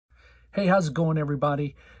Hey, how's it going,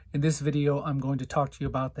 everybody? In this video, I'm going to talk to you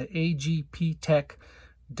about the AGPTEK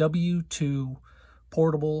W2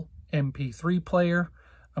 portable MP3 player.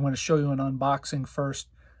 I'm going to show you an unboxing first,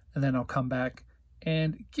 and then I'll come back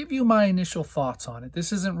and give you my initial thoughts on it.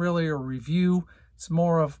 This isn't really a review. It's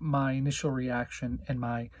more of my initial reaction and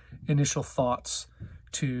my initial thoughts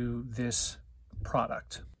to this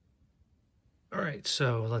product. All right,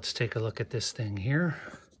 so let's take a look at this thing here.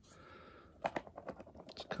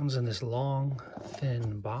 It comes in this long,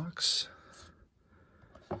 thin box.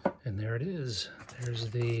 And there it is. There's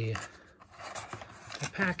the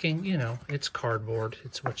packing. You know, it's cardboard.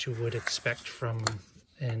 It's what you would expect from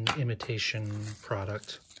an imitation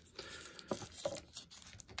product.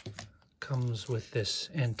 Comes with this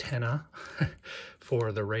antenna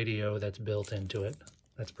for the radio that's built into it.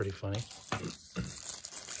 That's pretty funny.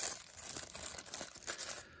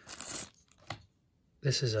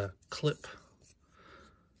 This is a clip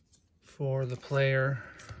for the player,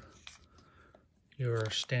 your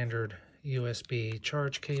standard USB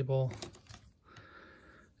charge cable,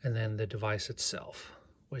 and then the device itself,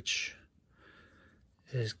 which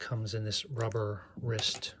comes in this rubber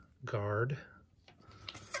wrist guard.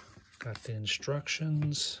 Got the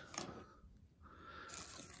instructions.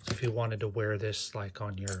 So if you wanted to wear this like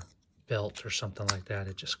on your belt or something like that,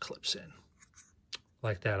 it just clips in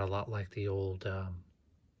like that, a lot like the old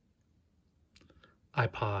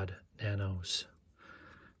iPod Nanos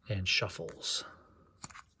and Shuffles.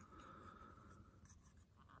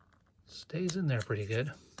 Stays in there pretty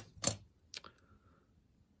good.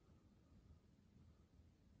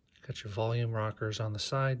 Got your volume rockers on the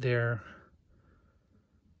side there.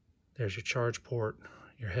 There's your charge port,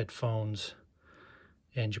 your headphones,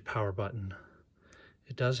 and your power button.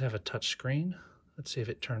 It does have a touch screen. Let's see if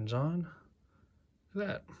it turns on. Look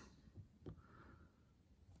at that.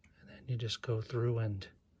 And then you just go through and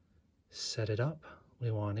set it up.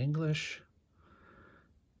 We want English.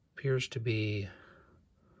 Appears to be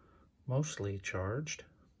mostly charged,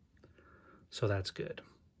 so that's good.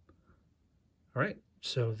 All right,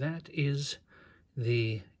 so that is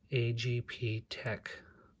the AGPTEK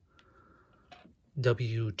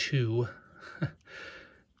W2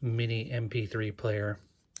 mini MP3 player.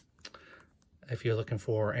 If you're looking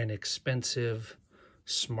for an expensive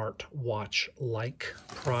smartwatch-like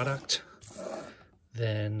product,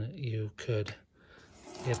 then you could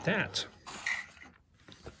get that.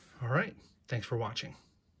 All right, thanks for watching.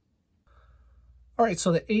 All right,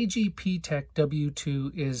 so the AGPTEK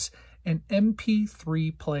W2 is an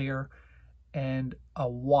MP3 player and a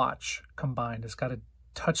watch combined. It's got a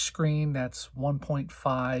touch screen that's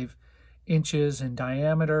 1.5 inches in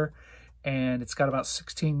diameter, and it's got about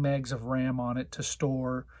 16 megs of RAM on it to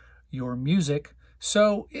store your music.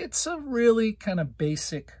 So it's a really kind of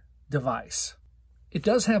basic device. It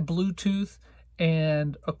does have Bluetooth,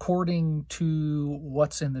 and according to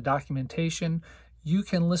what's in the documentation, you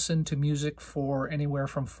can listen to music for anywhere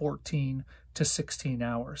from 14 to 16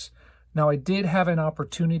 hours. Now, I did have an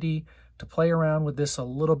opportunity to play around with this a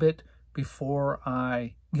little bit before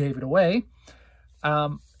I gave it away.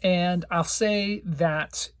 And I'll say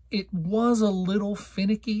that it was a little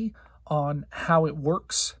finicky on how it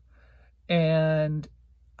works. And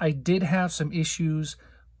I did have some issues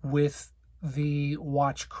with the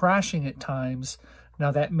watch crashing at times. Now,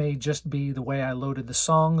 that may just be the way I loaded the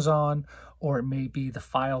songs on, or it may be the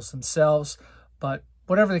files themselves. But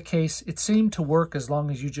whatever the case, it seemed to work as long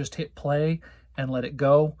as you just hit play and let it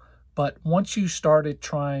go. But once you started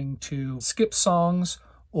trying to skip songs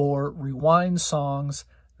or rewind songs,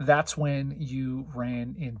 that's when you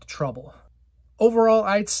ran into trouble. Overall,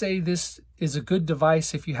 I'd say this is a good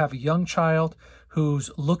device if you have a young child who's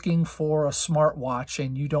looking for a smartwatch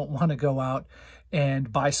and you don't want to go out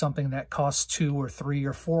and buy something that costs $200 or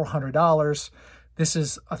 $300 or $400. This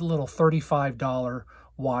is a little $35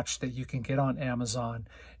 watch that you can get on Amazon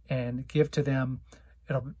and give to them.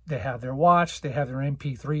 They have their watch, they have their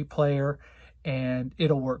MP3 player, and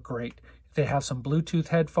it'll work great. If they have some Bluetooth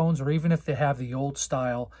headphones, or even if they have the old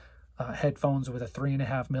style headphones with a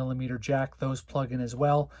 3.5mm jack, those plug in as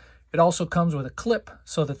well. It also comes with a clip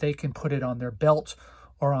so that they can put it on their belt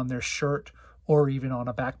or on their shirt or even on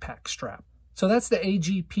a backpack strap. So that's the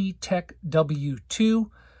AGPTEK W2.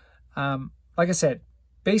 Like I said,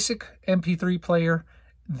 basic MP3 player.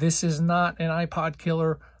 This is not an iPod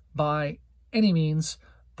killer by any means,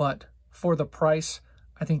 but for the price,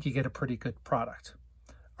 I think you get a pretty good product.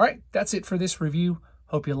 All right, that's it for this review.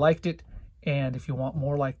 Hope you liked it. And if you want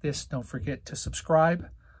more like this, don't forget to subscribe,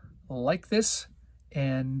 like this,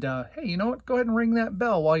 and hey, you know what? Go ahead and ring that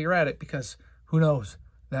bell while you're at it, because who knows?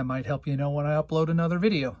 That might help you know when I upload another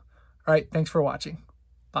video. All right, thanks for watching.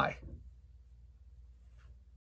 Bye.